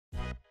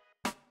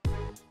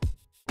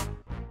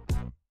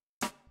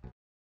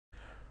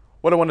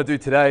What I want to do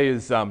today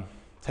is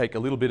take a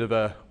little bit of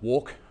a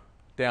walk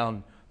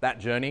down that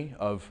journey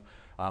of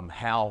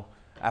how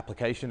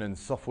application and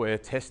software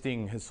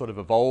testing has sort of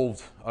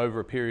evolved over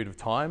a period of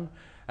time,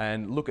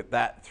 and look at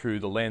that through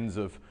the lens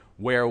of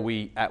where are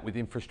we at with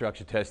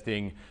infrastructure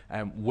testing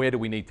and where do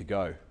we need to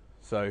go.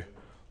 So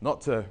not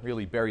to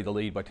really bury the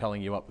lead by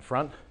telling you up the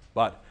front,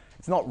 but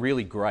it's not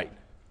really great.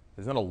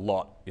 There's not a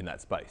lot in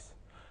that space.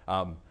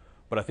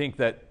 But I think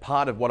that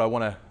part of what I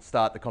want to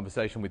start the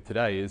conversation with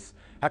today is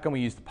how can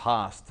we use the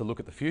past to look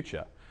at the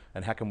future,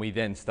 and how can we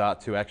then start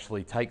to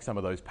actually take some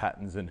of those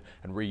patterns and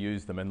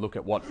reuse them and look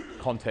at what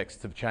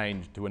contexts have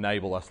changed to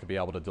enable us to be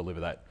able to deliver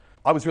that.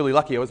 I was really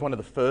lucky. I was one of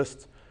the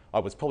first, I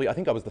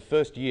think I was the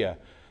first year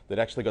that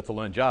actually got to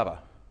learn Java.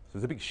 So it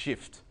was a big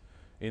shift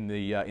in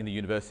the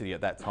university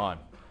at that time.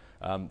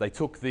 They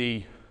took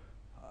I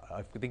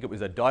think it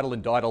was a Didle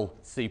and Didle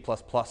C++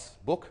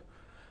 book,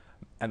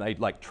 and they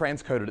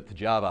transcoded it to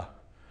Java,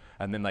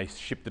 and then they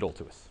shipped it all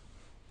to us.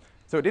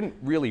 So it didn't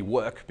really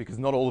work because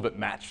not all of it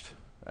matched.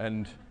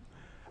 And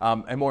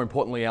more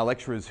importantly, our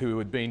lecturers who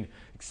had been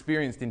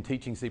experienced in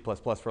teaching C++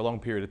 for a long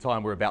period of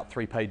time were about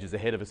 3 pages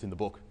ahead of us in the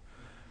book.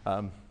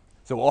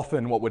 So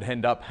often what would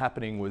end up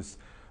happening was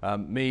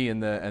me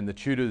and the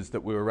tutors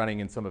that we were running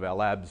in some of our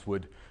labs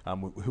would,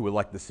 who were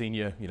like the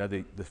senior,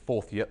 the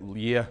fourth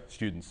year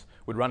students,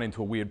 would run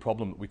into a weird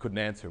problem that we couldn't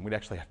answer, and we'd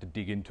actually have to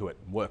dig into it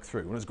and work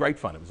through. And it was great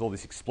fun. It was all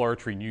this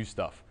exploratory new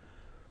stuff.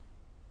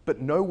 But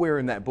nowhere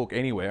in that book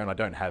anywhere, and I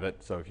don't have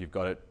it, so if you've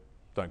got it,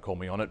 don't call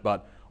me on it,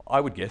 but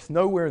I would guess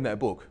nowhere in that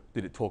book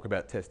did it talk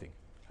about testing.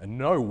 And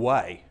no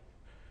way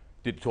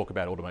did it talk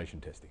about automation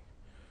testing.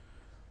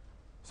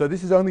 So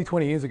this is only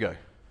 20 years ago.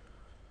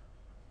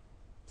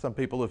 Some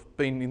people have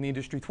been in the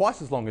industry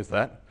twice as long as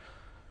that,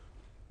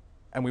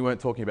 and we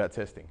weren't talking about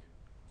testing.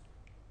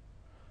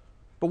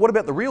 But what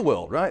about the real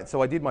world, right?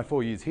 So I did my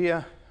 4 years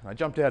here, and I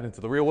jumped out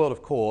into the real world.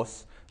 Of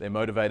course, they're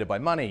motivated by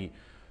money,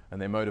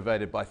 and they're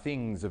motivated by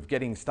things of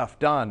getting stuff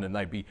done, and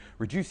they'd be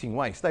reducing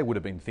waste. They would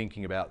have been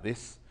thinking about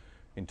this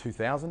in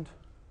 2000.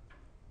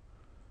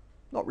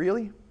 Not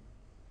really.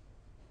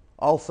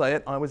 I'll say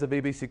it, I was a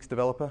VB6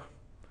 developer.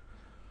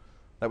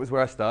 That was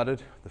where I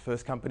started. The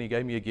first company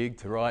gave me a gig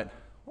to write,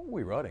 what were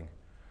we writing?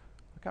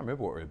 I can't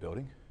remember what we were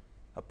building.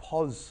 A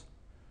POS,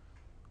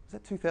 was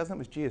that 2000? That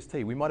was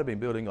GST. We might have been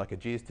building like a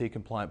GST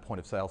compliant point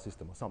of sale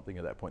system or something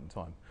at that point in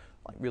time.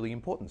 Like really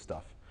important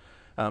stuff.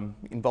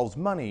 Involves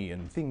money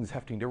and things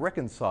having to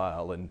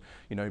reconcile and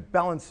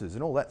balances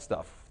and all that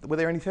stuff. Were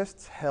there any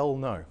tests? Hell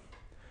no.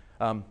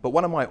 But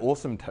one of my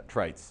awesome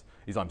traits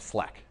is I'm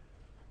slack.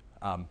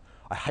 I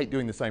hate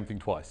doing the same thing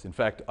twice. In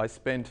fact, I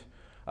spent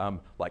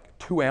like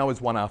 2 hours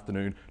one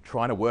afternoon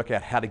trying to work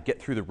out how to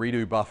get through the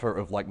redo buffer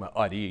of my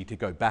IDE to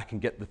go back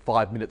and get the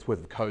 5 minutes worth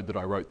of code that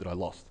I wrote that I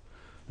lost,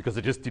 because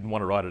I just didn't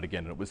want to write it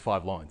again, and it was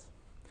 5 lines.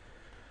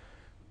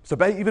 So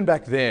even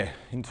back there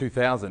in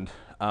 2000,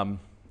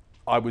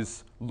 I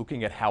was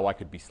looking at how I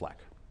could be slack.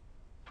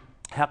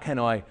 How can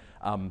I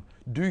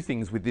do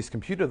things with this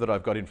computer that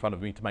I've got in front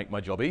of me to make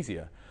my job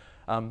easier?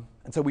 And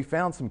so we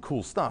found some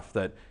cool stuff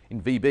that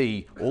in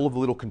VB, all of the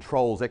little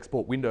controls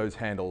export Windows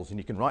handles, and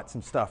you can write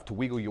some stuff to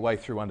wiggle your way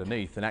through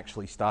underneath and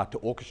actually start to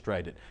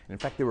orchestrate it. And in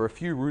fact, there were a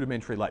few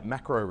rudimentary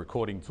macro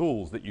recording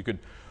tools that you could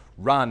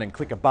run and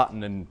click a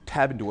button and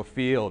tab into a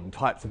field and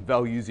type some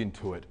values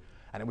into it.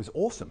 And it was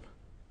awesome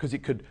because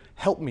it could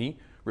help me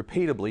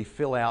repeatably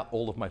fill out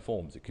all of my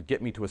forms. It could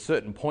get me to a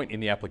certain point in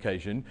the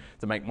application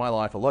to make my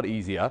life a lot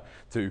easier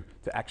to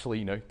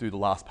actually do the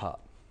last part.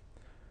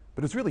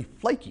 But it's really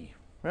flaky,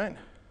 right?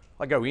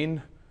 I go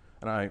in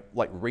and I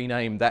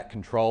rename that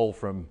control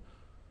from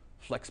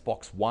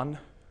Flexbox 1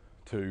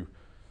 to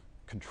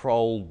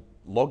control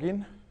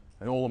login,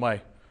 and all of my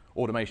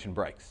automation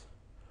breaks.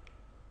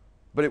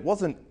 But it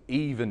wasn't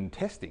even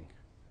testing.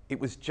 It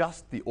was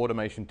just the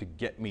automation to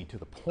get me to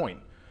the point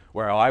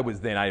where I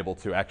was then able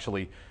to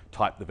actually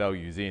type the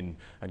values in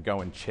and go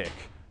and check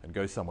and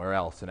go somewhere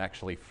else and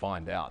actually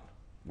find out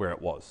where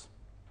it was.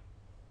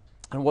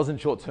 And it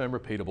wasn't short-term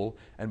repeatable,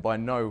 and by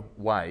no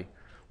way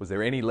was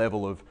there any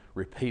level of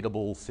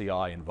repeatable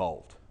CI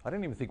involved. I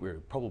don't even think we were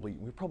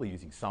probably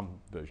using some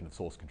version of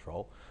source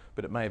control,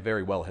 but it may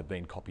very well have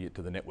been copy it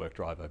to the network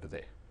drive over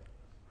there.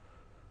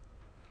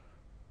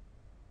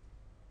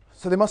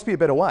 So there must be a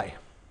better way.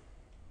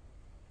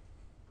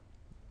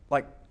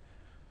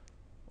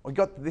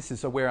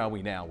 So where are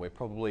we now? We're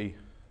probably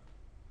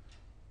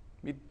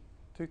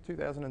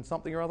mid-2000 and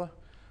something or other.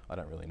 I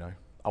don't really know.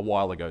 A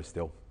while ago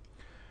still.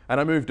 And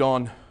I moved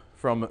on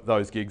from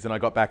those gigs, and I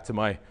got back to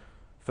my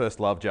first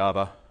love,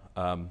 Java,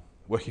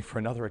 working for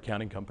another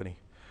accounting company,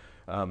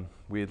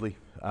 weirdly,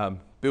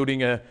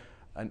 building an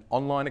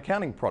online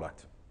accounting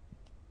product.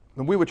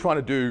 And we were trying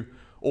to do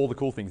all the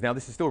cool things. Now,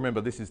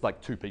 remember, this is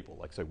like 2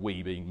 people, so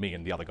we being me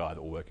and the other guy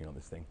that were working on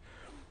this thing.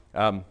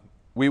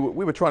 We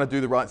were trying to do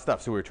the right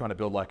stuff, so we were trying to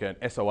build like an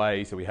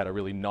SOA, so we had a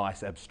really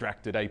nice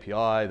abstracted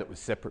API that was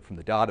separate from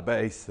the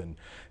database, and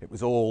it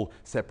was all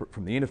separate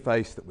from the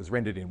interface that was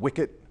rendered in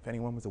Wicket. If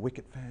anyone was a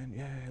Wicket fan,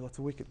 yeah, lots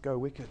of Wicket, go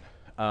Wicket.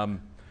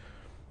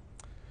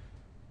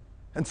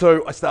 And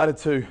so I started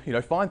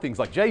to find things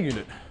like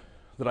JUnit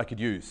that I could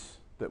use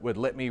that would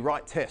let me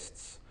write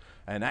tests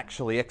and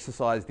actually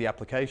exercise the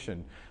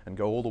application and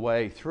go all the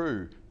way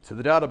through to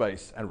the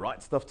database and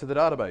write stuff to the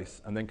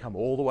database and then come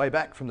all the way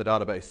back from the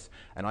database,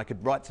 and I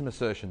could write some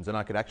assertions and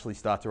I could actually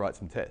start to write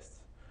some tests.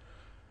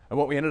 And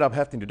what we ended up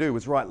having to do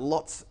was write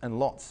lots and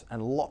lots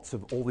and lots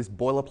of all this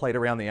boilerplate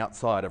around the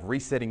outside of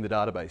resetting the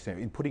database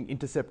and putting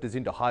interceptors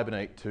into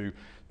Hibernate to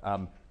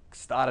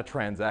start a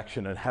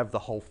transaction and have the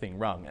whole thing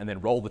run, and then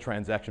roll the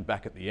transaction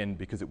back at the end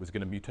because it was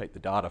going to mutate the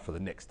data for the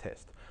next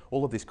test.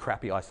 All of this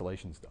crappy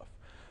isolation stuff,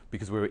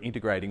 because we were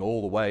integrating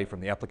all the way from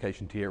the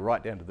application tier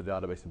right down to the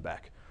database and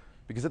back.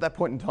 Because at that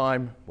point in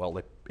time, well,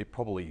 it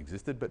probably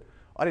existed, but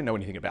I didn't know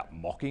anything about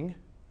mocking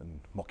and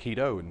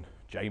Mockito and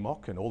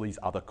JMock and all these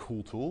other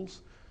cool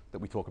tools that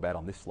we talk about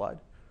on this slide.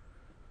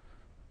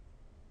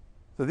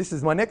 So this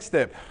is my next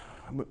step.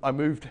 I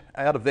moved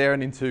out of there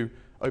and into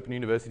Open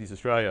Universities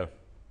Australia,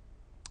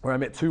 where I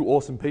met two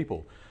awesome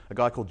people. A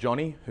guy called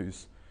Johnny,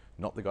 who's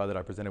not the guy that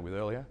I presented with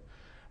earlier,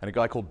 and a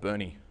guy called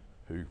Bernie,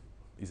 who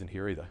isn't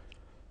here either.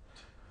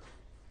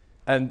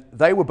 And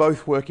they were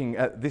both working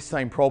at this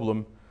same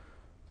problem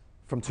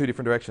from two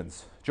different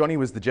directions. Johnny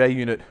was the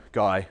JUnit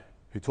guy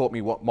who taught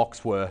me what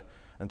mocks were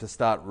and to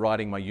start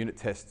writing my unit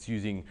tests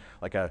using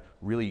like a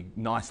really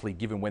nicely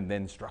given when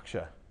then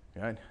structure.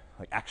 Like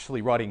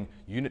actually writing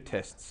unit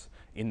tests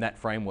in that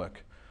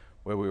framework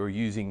where we were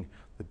using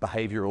the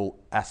behavioral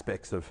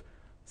aspects of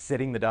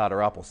setting the data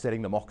up or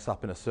setting the mocks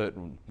up in a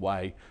certain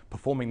way,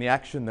 performing the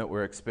action that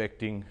we're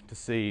expecting to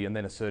see, and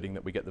then asserting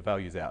that we get the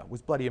values out. It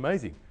was bloody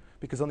amazing,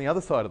 because on the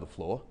other side of the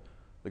floor,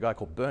 the guy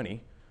called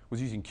Bernie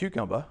was using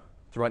Cucumber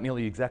to write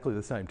nearly exactly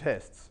the same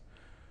tests,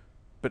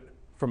 but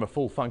from a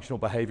full functional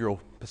behavioral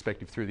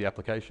perspective through the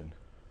application.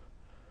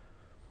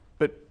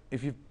 But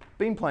if you've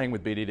been playing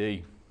with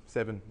BDD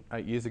 7,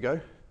 8 years ago,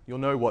 you'll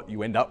know what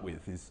you end up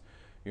with is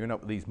you end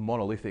up with these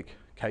monolithic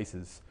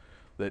cases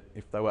that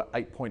if they were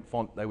 8-point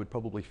font, they would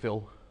probably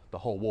fill the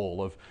whole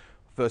wall of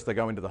first I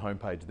go into the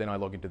homepage, then I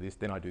log into this,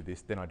 then I do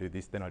this, then I do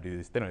this, then I do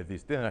this, then I do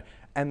this,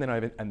 and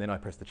then I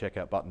press the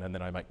checkout button and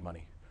then I make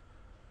money.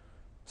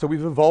 So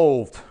we've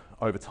evolved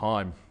over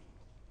time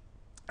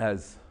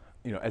as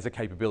a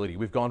capability.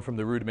 We've gone from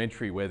the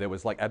rudimentary where there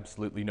was like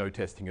absolutely no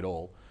testing at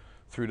all,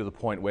 through to the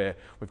point where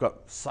we've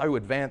got so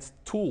advanced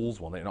tools,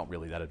 well, they're not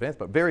really that advanced,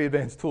 but very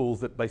advanced tools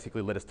that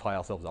basically let us tie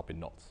ourselves up in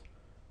knots.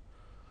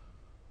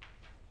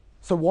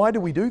 So why do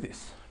we do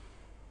this?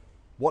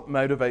 What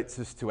motivates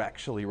us to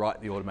actually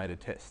write the automated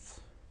tests?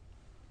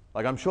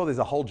 Like, I'm sure there's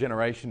a whole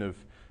generation of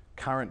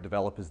current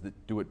developers that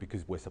do it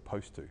because we're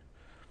supposed to.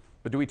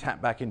 But do we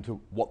tap back into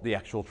what the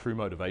actual true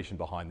motivation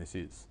behind this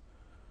is?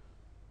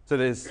 So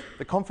there's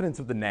the confidence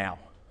of the now.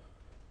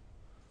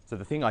 So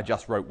the thing I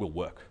just wrote will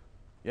work.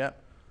 Yeah,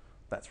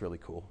 that's really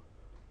cool.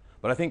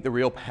 But I think the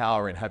real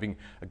power in having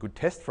a good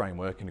test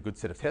framework and a good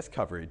set of test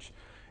coverage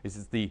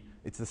is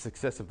it's the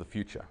success of the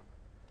future.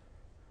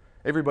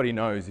 Everybody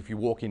knows if you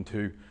walk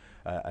into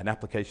an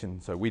application,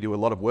 so we do a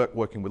lot of work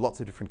working with lots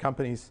of different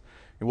companies,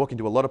 you walk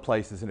into a lot of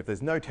places, and if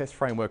there's no test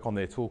framework on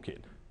their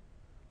toolkit,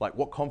 like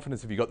what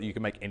confidence have you got that you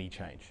can make any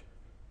change?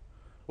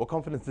 What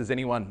confidence does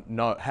anyone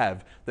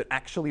have that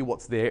actually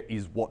what's there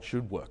is what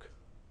should work?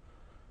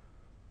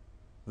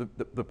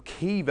 The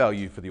key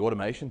value for the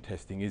automation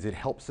testing is it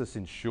helps us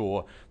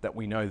ensure that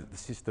we know that the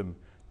system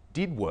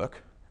did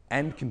work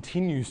and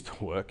continues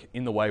to work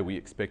in the way we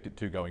expect it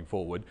to going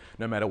forward,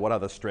 no matter what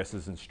other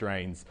stresses and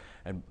strains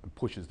and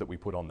pushes that we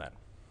put on that.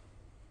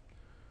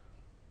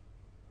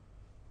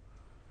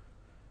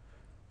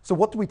 So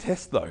what do we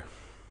test though?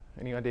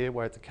 Any idea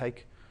why it's a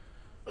cake?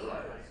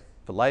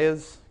 For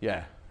layers?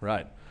 Yeah,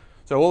 right.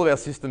 So all of our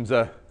systems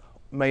are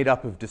made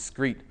up of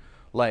discrete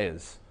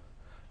layers.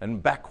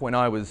 And back when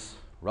I was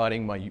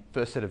writing my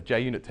first set of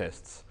JUnit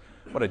tests,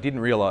 what I didn't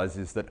realize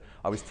is that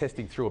I was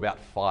testing through about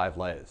 5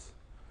 layers.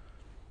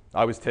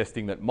 I was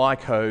testing that my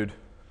code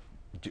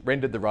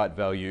rendered the right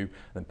value,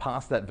 then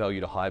passed that value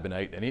to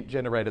Hibernate, and it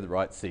generated the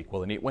right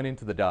SQL, and it went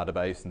into the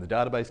database, and the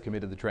database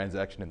committed the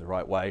transaction in the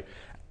right way,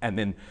 and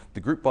then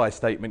the group by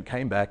statement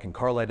came back and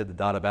correlated the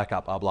data back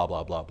up, blah, blah,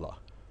 blah, blah, blah.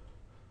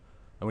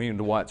 And we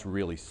know why it's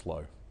really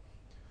slow.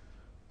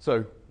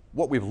 So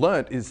what we've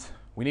learnt is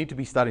we need to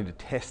be starting to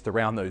test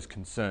around those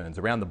concerns,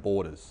 around the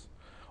borders,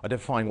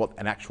 identifying what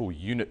an actual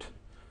unit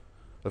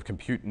of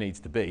compute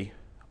needs to be,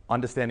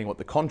 understanding what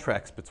the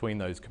contracts between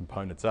those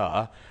components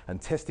are,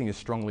 and testing as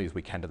strongly as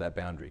we can to that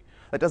boundary.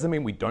 That doesn't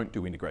mean we don't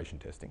do integration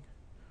testing.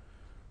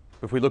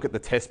 If we look at the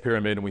test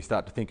pyramid and we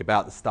start to think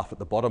about the stuff at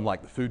the bottom,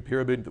 like the food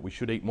pyramid that we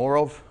should eat more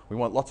of, we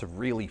want lots of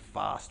really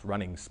fast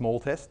running small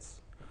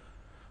tests.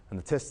 And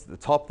the tests at the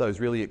top,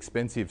 those really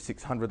expensive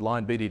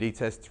 600-line BDD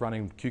tests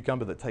running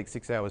Cucumber that take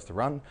 6 hours to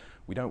run,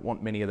 we don't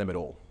want many of them at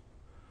all.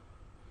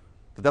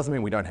 That doesn't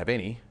mean we don't have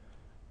any.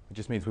 It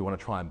just means we want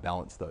to try and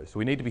balance those. So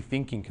we need to be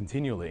thinking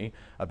continually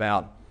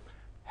about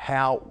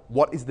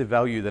what is the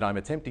value that I'm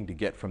attempting to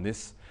get from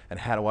this, and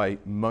how do I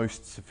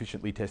most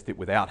sufficiently test it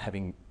without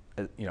having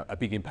a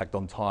big impact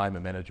on time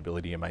and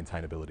manageability and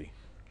maintainability.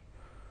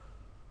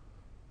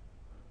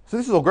 So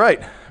this is all great.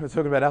 We're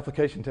talking about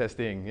application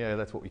testing. Yeah,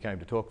 that's what we came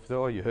to talk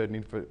for. You heard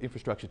an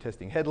infrastructure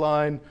testing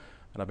headline,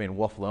 and I've been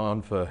waffling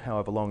on for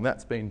however long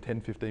that's been,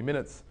 10, 15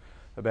 minutes,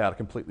 about a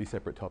completely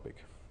separate topic.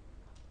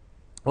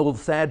 Well, the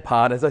sad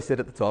part, as I said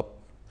at the top,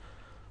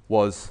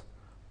 was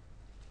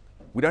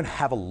we don't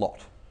have a lot.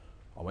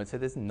 I won't say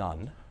there's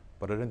none,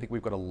 but I don't think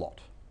we've got a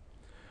lot.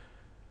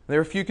 There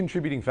are a few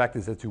contributing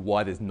factors as to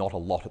why there's not a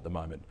lot at the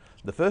moment.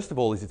 The first of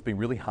all is it's been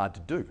really hard to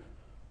do.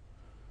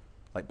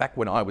 Like back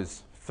when I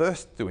was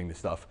first doing this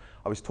stuff,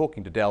 I was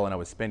talking to Dell and I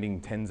was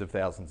spending tens of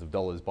thousands of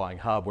dollars buying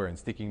hardware and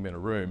sticking them in a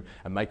room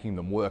and making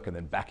them work and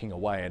then backing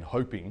away and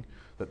hoping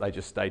that they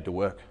just stayed to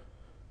work.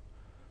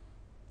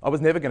 I was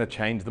never going to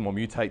change them or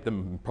mutate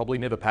them, probably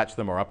never patch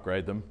them or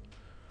upgrade them.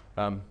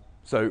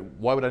 So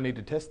why would I need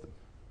to test them?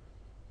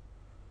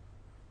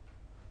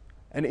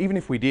 And even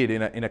if we did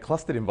in a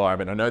clustered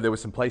environment, I know there were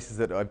some places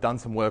that I've done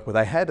some work where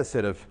they had a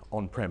set of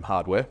on-prem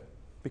hardware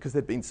because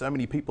there'd been so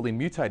many people in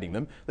mutating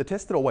them, the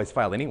test would always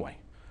fail anyway.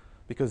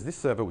 Because this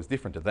server was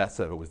different to that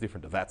server, was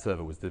different to that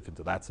server, was different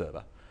to that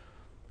server.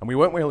 And we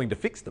weren't willing to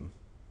fix them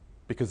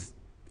because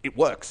it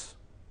works.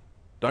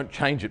 Don't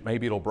change it,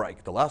 maybe it'll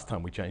break. The last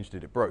time we changed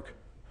it, it broke.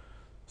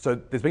 So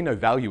there's been no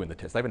value in the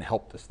test. They haven't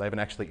helped us. They haven't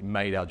actually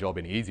made our job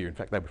any easier. In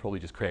fact, they would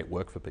probably just create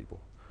work for people.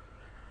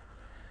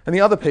 And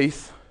the other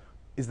piece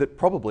is that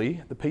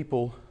probably the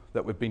people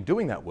that have been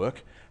doing that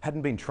work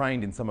hadn't been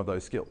trained in some of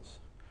those skills.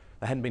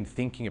 They hadn't been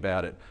thinking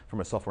about it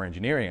from a software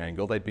engineering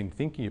angle. They'd been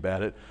thinking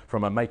about it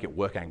from a make it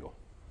work angle.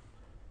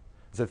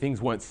 So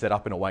things weren't set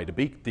up in a way to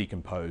be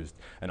decomposed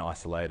and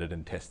isolated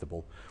and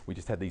testable. We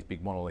just had these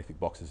big monolithic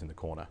boxes in the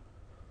corner.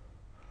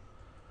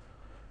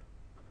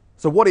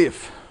 So what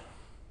if,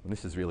 and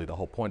this is really the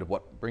whole point of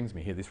what brings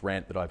me here, this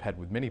rant that I've had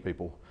with many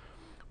people,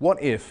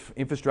 what if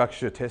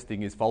infrastructure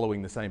testing is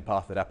following the same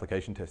path that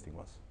application testing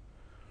was?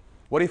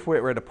 What if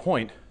we're at a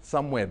point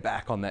somewhere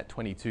back on that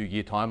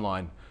 22-year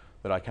timeline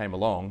that I came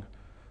along,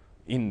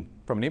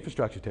 from an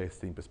infrastructure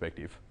testing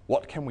perspective,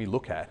 what can we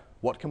look at,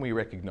 what can we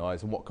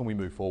recognize, and what can we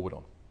move forward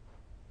on?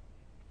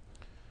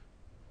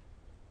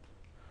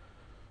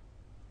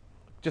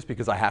 Just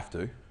because I have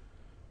to,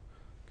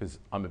 because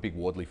I'm a big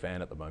Wardley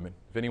fan at the moment.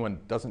 If anyone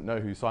doesn't know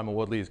who Simon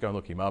Wardley is, go and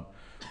look him up.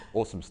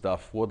 Awesome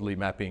stuff, Wardley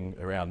mapping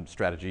around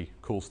strategy,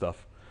 cool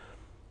stuff.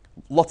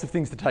 Lots of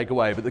things to take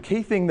away, but the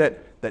key thing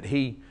that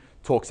he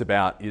talks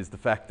about is the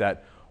fact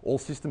that all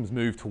systems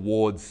move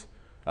towards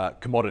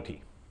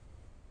commodity.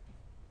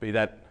 Be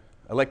that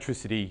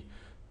electricity,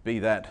 be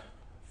that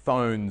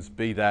phones,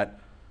 be that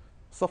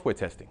software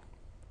testing.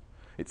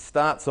 It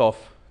starts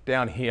off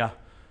down here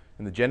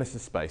in the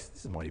Genesis space.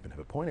 This might even have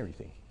a pointer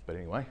thing, but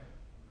anyway,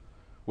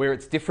 where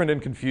it's different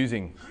and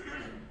confusing.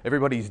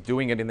 Everybody's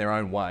doing it in their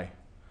own way.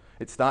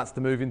 It starts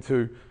to move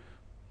into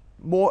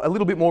a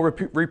little bit more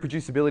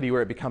reproducibility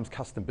where it becomes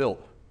custom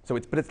built.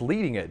 But it's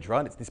leading edge,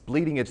 right? It's this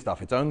bleeding edge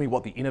stuff. It's only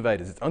what the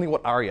innovators, it's only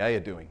what REA are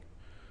doing.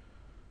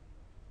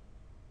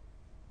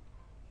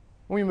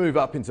 When we move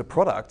up into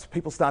product,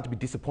 people start to be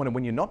disappointed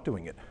when you're not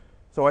doing it.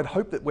 So I'd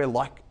hope that we're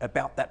like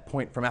about that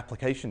point from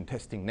application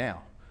testing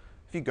now.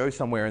 If you go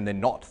somewhere and they're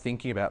not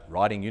thinking about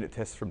writing unit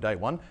tests from day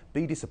one,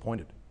 be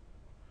disappointed.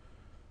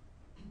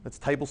 That's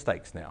table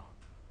stakes now.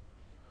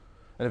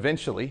 And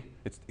eventually,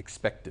 it's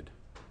expected,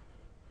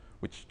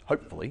 which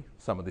hopefully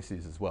some of this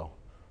is as well.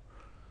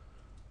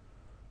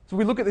 So if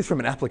we look at this from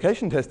an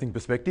application testing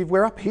perspective,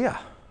 we're up here.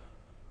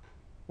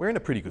 We're in a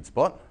pretty good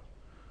spot.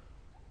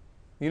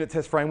 Unit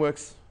test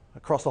frameworks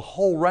across a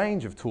whole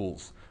range of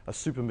tools are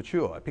super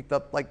mature. I picked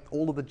up like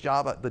all of the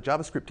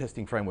JavaScript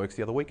testing frameworks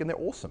the other week, and they're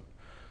awesome.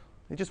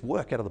 They just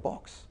work out of the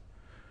box.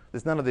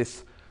 There's none of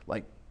this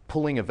like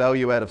pulling a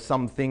value out of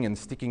something and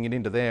sticking it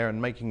into there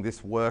and making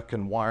this work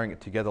and wiring it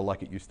together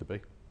like it used to be.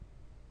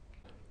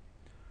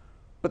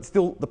 But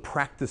still, the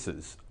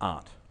practices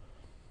aren't.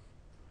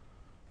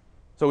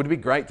 So it would be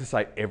great to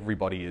say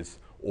everybody is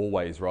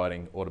always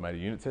writing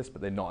automated unit tests,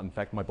 but they're not. In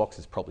fact, my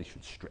boxes probably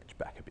should stretch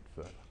back a bit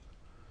further.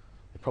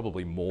 They're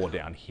probably more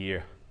down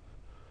here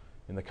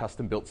in the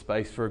custom-built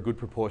space for a good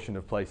proportion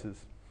of places.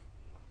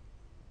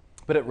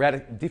 But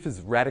it differs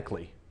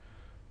radically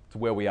to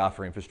where we are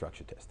for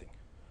infrastructure testing.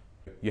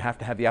 You have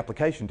to have the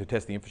application to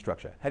test the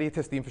infrastructure. How do you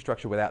test the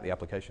infrastructure without the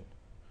application?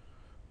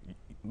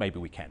 Maybe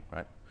we can,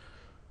 right?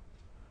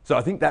 So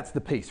I think that's the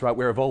piece, right?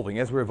 We're evolving.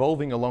 As we're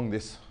evolving along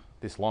this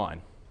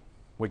line,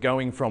 we're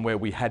going from where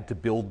we had to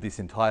build this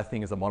entire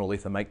thing as a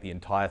monolith and make the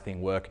entire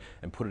thing work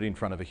and put it in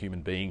front of a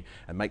human being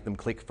and make them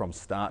click from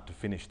start to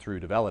finish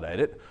through to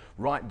validate it,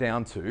 right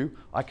down to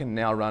I can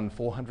now run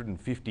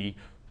 450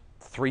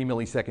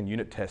 3-millisecond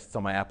unit tests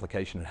on my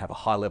application and have a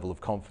high level of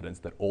confidence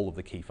that all of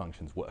the key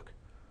functions work.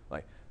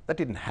 Like, that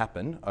didn't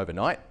happen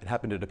overnight. It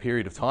happened at a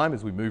period of time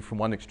as we moved from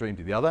one extreme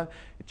to the other.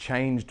 It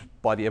changed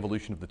by the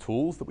evolution of the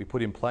tools that we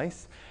put in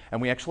place,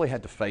 and we actually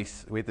had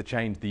to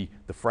change the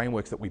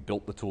frameworks that we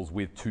built the tools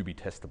with to be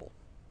testable.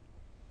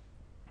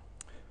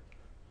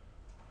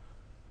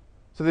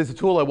 So there's a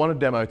tool I want to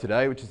demo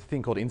today, which is a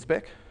thing called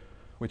Inspec,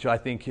 which I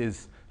think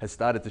has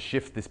started to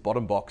shift this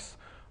bottom box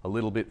a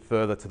little bit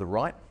further to the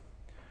right.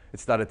 It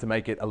started to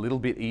make it a little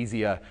bit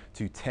easier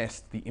to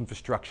test the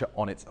infrastructure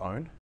on its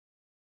own.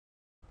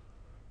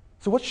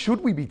 So what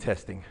should we be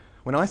testing?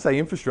 When I say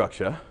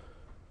infrastructure,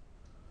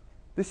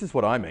 this is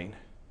what I mean.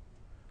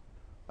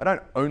 I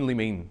don't only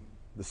mean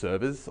the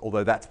servers,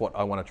 although that's what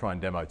I want to try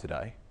and demo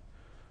today.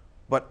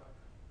 But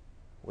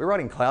we're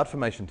writing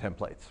CloudFormation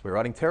templates. We're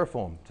writing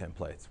Terraform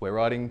templates. We're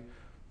writing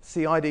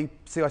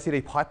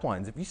CI/CD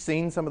pipelines. Have you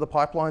seen some of the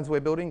pipelines we're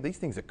building? These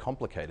things are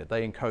complicated.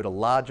 They encode a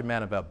large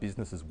amount of our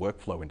business's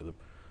workflow into them.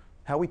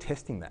 How are we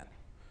testing that?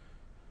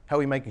 How are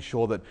we making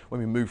sure that when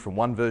we move from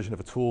one version of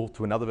a tool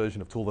to another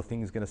version of a tool, the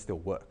thing is going to still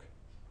work?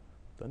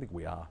 I don't think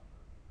we are.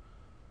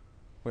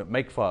 We've got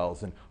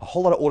makefiles and a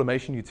whole lot of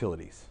automation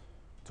utilities.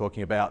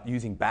 Talking about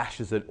using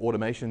Bash as an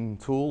automation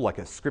tool, like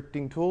a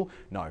scripting tool.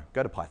 No,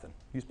 go to Python.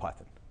 Use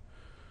Python.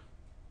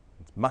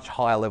 It's much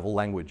higher level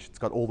language. It's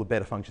got all the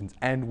better functions,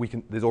 and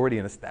there's already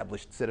an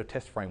established set of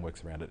test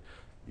frameworks around it.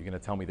 You're going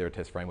to tell me there are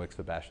test frameworks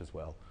for Bash as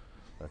well.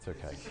 That's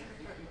okay.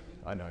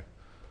 I know.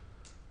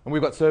 And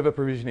we've got server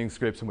provisioning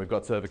scripts and we've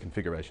got server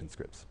configuration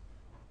scripts.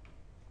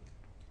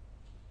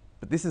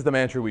 But this is the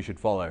mantra we should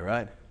follow,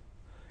 right?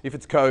 If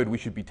it's code, we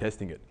should be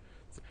testing it.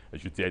 I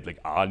should say it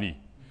like Arnie.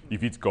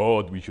 If it's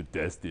code, we should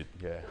test it.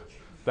 Yeah,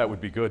 that would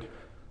be good.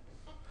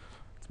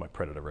 It's my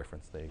Predator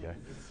reference. There you go.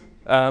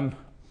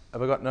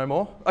 Have I got no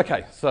more?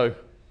 Okay, so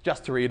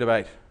just to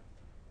reiterate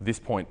this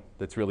point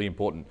that's really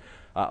important.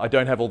 I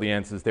don't have all the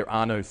answers. There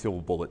are no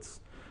silver bullets.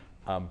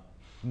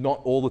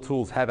 Not all the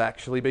tools have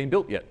actually been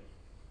built yet.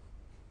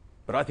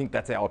 But I think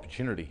that's our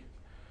opportunity.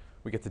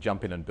 We get to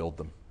jump in and build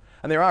them.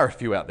 And there are a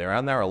few out there,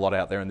 and there are a lot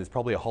out there, and there's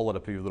probably a whole lot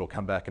of people that will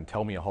come back and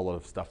tell me a whole lot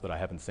of stuff that I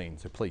haven't seen.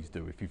 So please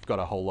do. If you've got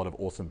a whole lot of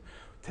awesome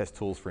test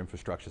tools for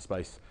infrastructure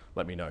space,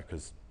 let me know,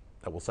 because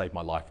that will save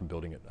my life from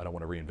building it. I don't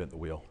want to reinvent the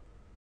wheel.